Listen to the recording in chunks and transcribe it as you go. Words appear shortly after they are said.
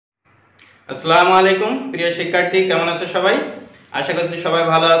আসসালামু আলাইকুম প্রিয় শিক্ষার্থী, কেমন আছো সবাই? আশা করছি সবাই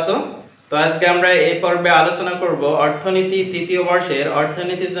ভালো আছো। তো আজকে আমরা এই পর্বে আলোচনা করব অর্থনীতি তৃতীয় বর্ষের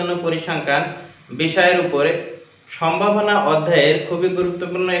অর্থনীতির জন্য পরিসংখ্যান বিষয়ের উপরে সম্ভাবনা অধ্যায়ের খুবই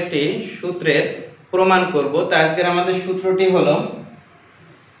গুরুত্বপূর্ণ একটি সূত্রের প্রমাণ করব। তো আজকের আমাদের সূত্রটি হলো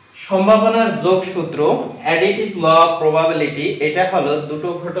সম্ভাবনার যোগসূত্র, অ্যাডিটিভ ল অফ প্রবাবিলিটি। এটা হলো দুটো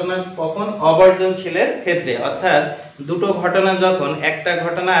ঘটনা কখন অবর্জনশীলের ক্ষেত্রে, অর্থাৎ দুটো ঘটনা যখন একটা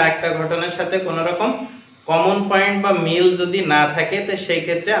ঘটনা আর একটা ঘটনার সাথে কোনো রকম কমন পয়েন্ট বা মিল যদি না থাকে, তো সেই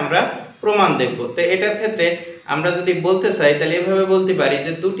ক্ষেত্রে আমরা প্রমাণ দেখব। তো এটার ক্ষেত্রে আমরা যদি বলতে চাই তাহলে এভাবে বলতে পারি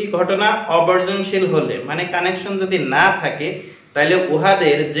যে দুটি ঘটনা অবর্জনশীল হলে, মানে কানেকশন যদি না থাকে, তাহলে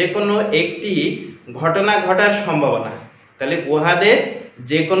উহাদের যে কোনো একটি ঘটনা ঘটার সম্ভাবনা, তাহলে উহাদের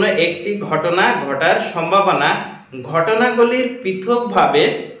যে কোনো একটি ঘটনা ঘটার সম্ভাবনা ঘটনাগুলির পৃথকভাবে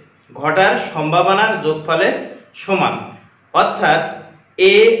ঘটার সম্ভাবনার যোগফলের সমান। অর্থাৎ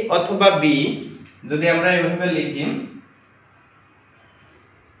এ অথবা বি, যদি আমরা এভাবে লিখি,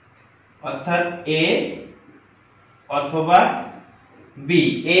 অর্থাৎ এ অথবা বি,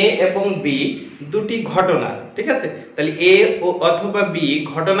 এ এবং বি দুটি ঘটনা, ঠিক আছে? তাহলে এ ও অথবা বি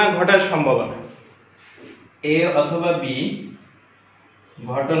ঘটনা ঘটার সম্ভাবনা, এ অথবা বি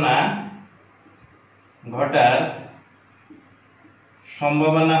ঘটনা ঘটার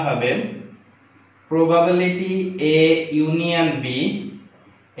সম্ভাবনা হবে প্রবাবিলিটি এ ইউনিয়ন বি,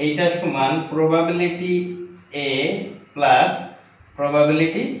 এইটা সমান প্রবাবিলিটি এ প্লাস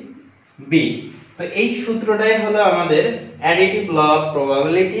প্রবাবিলিটি বি। তো এই সূত্রটাই হলো আমাদের অ্যাডিটিভ ল অফ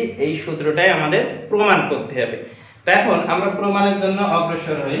প্রবাবিলিটি, এই সূত্রটাই আমাদের প্রমাণ করতে হবে। তো এখন আমরা প্রমাণের জন্য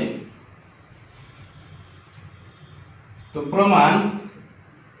অগ্রসর হই। তো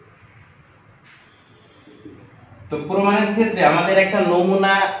প্রমাণের ক্ষেত্রে আমাদের একটা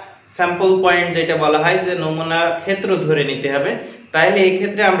নমুনা স্যাম্পল পয়েন্ট, যেটা বলা হয় যে নমুনা ক্ষেত্র ধরে নিতে হবে। তাহলে এই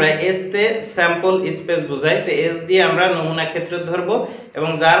ক্ষেত্রে আমরা এস তে স্যাম্পল স্পেস বোঝাই, তো এস দিয়ে আমরা নমুনা ক্ষেত্র ধরব, এবং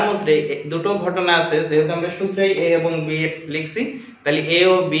যার মধ্যে দুটো ঘটনা আছে, যেহেতু আমরা সূত্রেই এ এবং বি লিখছি, তাহলে এ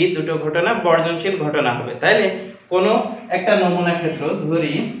ও বি দুটো ঘটনা বর্জনশীল ঘটনা হবে। তাহলে কোনো একটা নমুনা ক্ষেত্র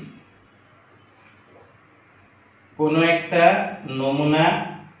ধরি, কোনো একটা নমুনা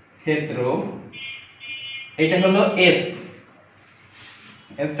ক্ষেত্র, এটা হলো এস,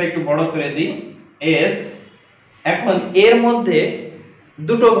 এসটা একটু বড় করে দিই, এস। এখন এর মধ্যে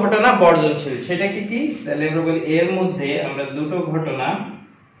দুটো ঘটনা বর্জনশীল, সেটা কি কি? তাহলে আমরা বলি এর মধ্যে আমরা দুটো ঘটনা,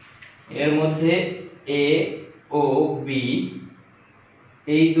 এর মধ্যে এ ও বি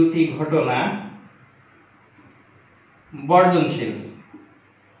এই দুটি ঘটনা বর্জনশীল।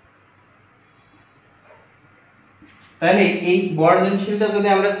 তাহলে এই বর্জনশীলটা যদি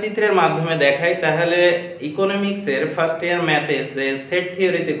আমরা চিত্রের মাধ্যমে দেখাই, তাহলে ইকোনমিক্সের ফার্স্ট ইয়ার ম্যাথে যে সেট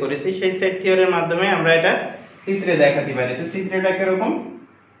থিওরিতে করেছি, সেই সেট থিওরির মাধ্যমে আমরা এটা চিত্রে দেখাতে পারি। তো চিত্রটা কিরকম?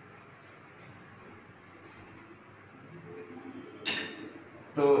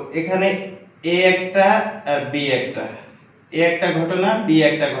 তো এখানে এ একটা আর বি একটা, এ একটা ঘটনা, বি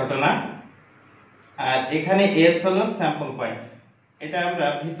একটা ঘটনা, আর এখানে এস হলো স্যাম্পল পয়েন্ট। এটা আমরা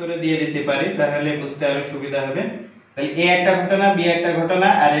ভিতরে দিয়ে দিতে পারি, তাহলে বুঝতে আরো সুবিধা হবে। তাহলে এ একটা ঘটনা, বি একটা ঘটনা,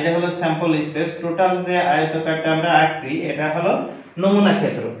 আর এটা হলো স্যাম্পল স্পেস। টোটাল যে আয়তকারটা আমরা আঁকছি, এটা হলো নমুনা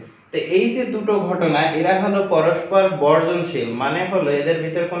ক্ষেত্র। তো এই যে দুটো ঘটনা, এরা হলো পরস্পর বর্জনশীল, মানে হলো এদের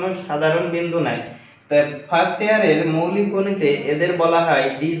ভিতরে কোনো সাধারণ বিন্দু নাই। তাই ফার্স্ট ইয়ারের মৌলিক গণিতে এদের বলা হয়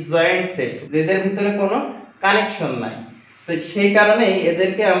ডিসজয়েন্ট সেট, যেদের ভিতরে কোনো কানেকশন নাই। তো সেই কারণেই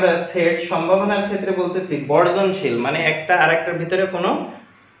এদেরকে আমরা সেট সম্ভাবনার ক্ষেত্রে বলতেছি বর্জনশীল, মানে একটা আরেকটার ভিতরে কোনো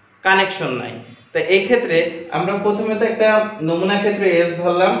কানেকশন নাই। তো এই ক্ষেত্রে আমরা প্রথমে তো একটা নমুনা ক্ষেত্রে এস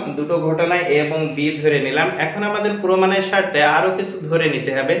ধরলাম, দুটো ঘটনায় এ এবং বি ধরে নিলাম। এখন আমাদের প্রমাণের স্বার্থে আরো কিছু ধরে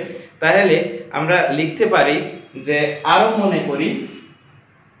নিতে হবে। তাহলে আমরা লিখতে পারি যে আরো মনে করি,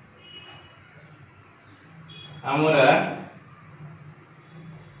 আমরা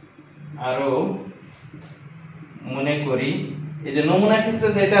আরো মনে করি এই যে নমুনা ক্ষেত্র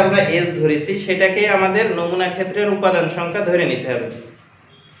যেটা আমরা এস ধরেছি, সেটাকে আমাদের নমুনা ক্ষেত্রের উপাদান সংখ্যা ধরে নিতে হবে।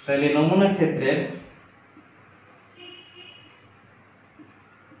 তাহলে নমুনা ক্ষেত্রের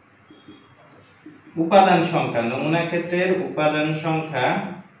উপাদান সংখ্যা, নমুনা ক্ষেত্রের উপাদান সংখ্যা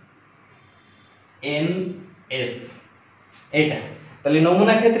এন এস, এটা। তাহলে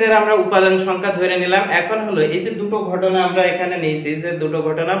নমুনা ক্ষেত্রের আমরা উপাদান সংখ্যা ধরে নিলাম। এখন হলো এই যে দুটো ঘটনা আমরা এখানে নিয়েছি, যে দুটো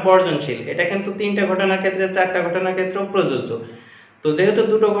ঘটনা বর্জনশীল, এটা কিন্তু তিনটা ঘটনার ক্ষেত্রে, চারটা ঘটনার ক্ষেত্রেও প্রযোজ্য। তো যেহেতু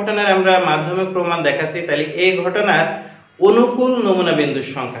দুটো ঘটনার আমরা মাধ্যমিক প্রমাণ দেখাচ্ছি, তাহলে এই ঘটনার অনুকূল নমুনা বিন্দুর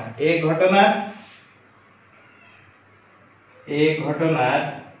সংখ্যা, এই ঘটনার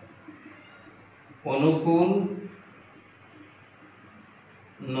অনুকূল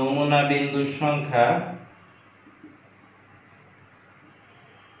নমুনা বিন্দুর সংখ্যা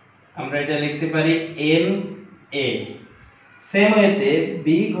আমরা এটা লিখতে পারি এন এ। সেম ওয়েতে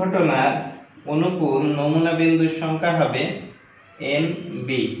বি ঘটনার অনুকূল নমুনা বিন্দুর সংখ্যা হবে এন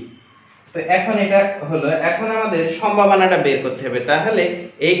বি। তো এখন এটা হলো, এখন আমাদের সম্ভাবনাটা বের করতে হবে। তাহলে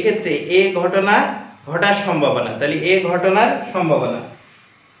এই ক্ষেত্রে এ ঘটনা ঘটার সম্ভাবনা, তাহলে এ ঘটনার সম্ভাবনা,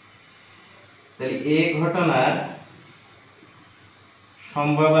 তাহলে এ ঘটনার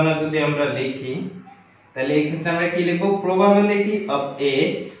সম্ভাবনা যদি আমরা লিখি, তাহলে এই ক্ষেত্রে আমরা কি লিখব? প্রবাবিলিটি অফ এ।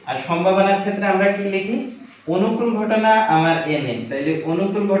 আর সম্ভাবনার ক্ষেত্রে আমরা কি লিখি? অনুকূল ঘটনা আমার এন এ। তাহলে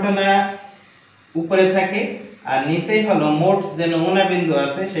অনুকূল ঘটনা উপরে থাকে আর নিচেই হলো মোট যে নমুনা বিন্দু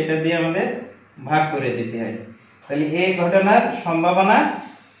আছে সেটা দিয়ে আমাদের ভাগ করে দিতে হয়। তাহলে এই ঘটনার সম্ভাবনা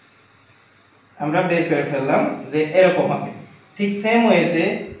আমরা বের করে ফেললাম যে এরকম হবে। ঠিক সেম ওয়েতে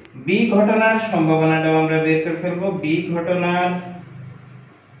বি ঘটনার সম্ভাবনাটাও আমরা বের করে ফেলবো। বি ঘটনার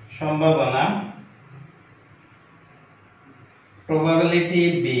সম্ভাবনা প্রবাবিলিটি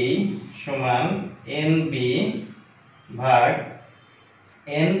বি সমান এন বি ভাগ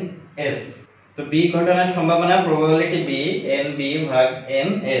এন এস। তো বি ঘটনার সম্ভাবনা প্রবাবিলিটি বি এন বি ভাগ এন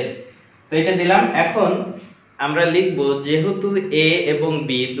এস। তো এটা দিলাম। এখন আমরা লিখব যেহেতু এ এবং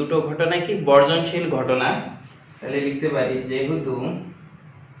বি দুটো ঘটনা কি বর্জনশীল ঘটনা, তাহলে লিখতে পারি যেহেতু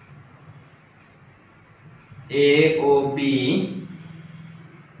এ ও বি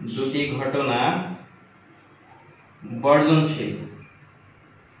দুটি ঘটনা বর্জনশীল।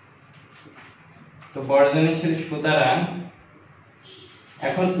 তো বর্জনশীল, সুতরাং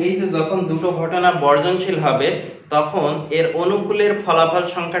এখন এই যে যখন দুটো ঘটনা বর্জনশীল হবে তখন এর অনুকূলের ফলাফল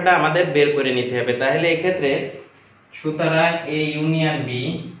সংখ্যাটা আমাদের বের করে নিতে হবে। তাহলে এই ক্ষেত্রে সুতরাং এ ইউনিয়ন বি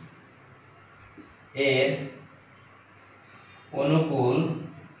এর অনুকূল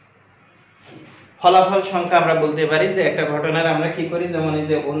ফলাফল সংখ্যা আমরা বলতে পারি যে একটা ঘটনার আমরা কি করি, যেমন এই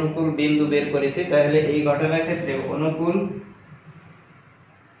যে অনুকূল বিন্দু বের করেছি, তাহলে এই ঘটনার ক্ষেত্রে অনুকূল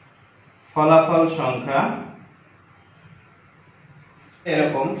ফলাফল সংখ্যা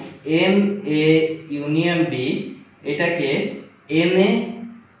এরকম এন এ ইউনিয়ন বি, এটাকে N A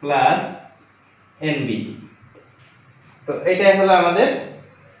plus N B. তো এটাই হলো আমাদের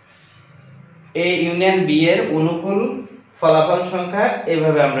এ ইউনিয়ন বি এর অনুকূল ফলাফল সংখ্যা।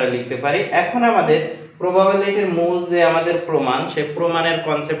 এভাবে আমরা লিখতে পারি। এখন আমাদের প্রবাবিলিটির মূল যে আমাদের প্রমাণ, সেই প্রমাণের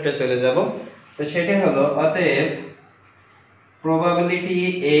কনসেপ্টে চলে যাব। তো সেটা হলো অতএব প্রবাবিলিটি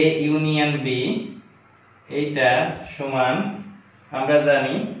এ ইউনিয়ন বি এইটা সমান আমরা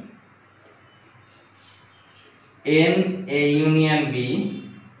জানি এন এ ইউনিয়ন বি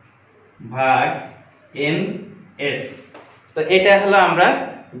ভাগ এন এস। তো এটা হলো আমরা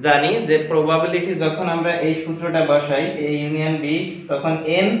জানি যে প্রবাবিলিটি যখন আমরা এই সূত্রটা বসাই এ ইউনিয়ন বি, তখন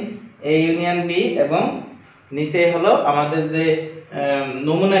এন এ ইউনিয়ন বি এবং নিচে হলো আমাদের যে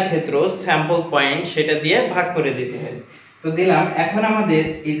নমুনা ক্ষেত্র স্যাম্পল পয়েন্ট সেটা দিয়ে ভাগ করে দিতে হয়। তো দিলাম। এখন আমাদের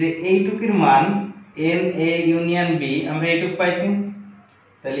এই যে এইটুকুর মান এন এ ইউনিয়ন বি আমরা এইটুকু পাইছি,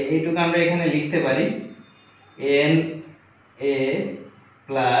 তাহলে এইটুকু আমরা এখানে লিখতে পারি N A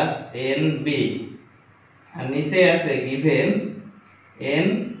plus N B, আর নিচে আছে গিভেন এন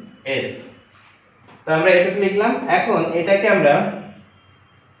এস। তো আমরা এটুকু লিখলাম। এখন এটাকে আমরা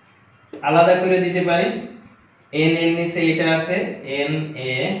আলাদা করে দিতে পারি। এন এর নিচে এটা আছে N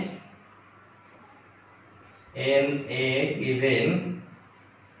a given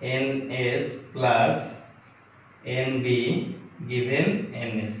N S plus N be given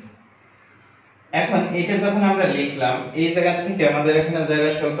N S. এখন এটা যখন আমরা লিখলাম, এই জায়গা থেকে আমাদের এখানে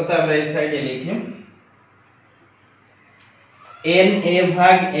জায়গা স্বল্পতা, আমরা এই সাইডে লিখি এন এ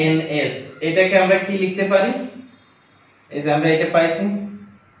ভাগ এন এস। এটাকে আমরা কি লিখতে পারি? এই যে আমরা এটা পাইছি,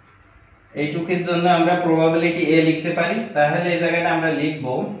 এইটুকুর জন্য আমরা প্রবাবিলিটি এ লিখতে পারি। তাহলে এই জায়গাটা আমরা লিখব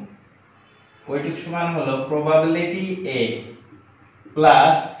ওইটুক সমান হলো প্রবাবিলিটি এ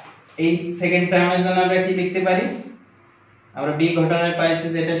প্লাস এই সেকেন্ড টার্মের জন্য আমরা কি লিখতে পারি? আমরা বি ঘটনায় পাইছি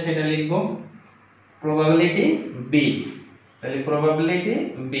যেটা, সেটা লিখব প্রবাবিলিটি বি। তাহলে প্রবাবিলিটি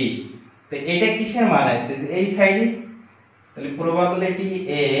বি। তো এটা কিসের মান আছে? এই সাইডে। তাহলে প্রবাবিলিটি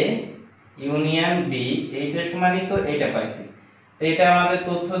এ ইউনিয়ন বি এইটা সমানই তো এটা পাইছি। তো এটা আমাদের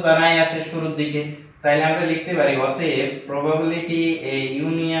তথ্য জানাই আছে শুরুর দিকে। তাহলে আমরা লিখতে পারি অতএব প্রবাবিলিটি এ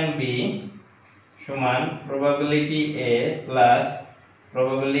ইউনিয়ন বি সমান প্রবাবিলিটি এ প্লাস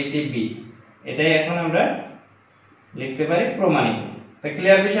প্রবাবিলিটি বি। এটাই এখন আমরা লিখতে পারি প্রমাণিত। তো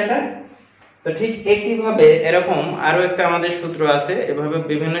ক্লিয়ার বিষয়টা? তো ঠিক একইভাবে এরকম আরো একটা আমাদের সূত্র আছে। এভাবে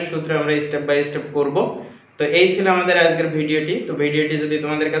বিভিন্ন সূত্র আমরা স্টেপ বাই স্টেপ করব। তো এই ছিল আমাদের আজকের ভিডিওটি। তো ভিডিওটি যদি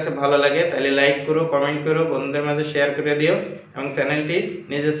তোমাদের কাছে ভালো লাগে তাহলে লাইক করো, কমেন্ট করো, বন্ধুদের মাঝে শেয়ার করে দিও এবং চ্যানেলটি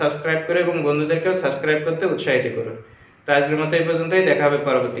নিজে সাবস্ক্রাইব করো এবং বন্ধুদেরকেও সাবস্ক্রাইব করতে উৎসাহিত করো। তো আজকের মতো এই পর্যন্তই। দেখা হবে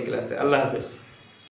পরবর্তী ক্লাসে। আল্লাহ হাফেজ।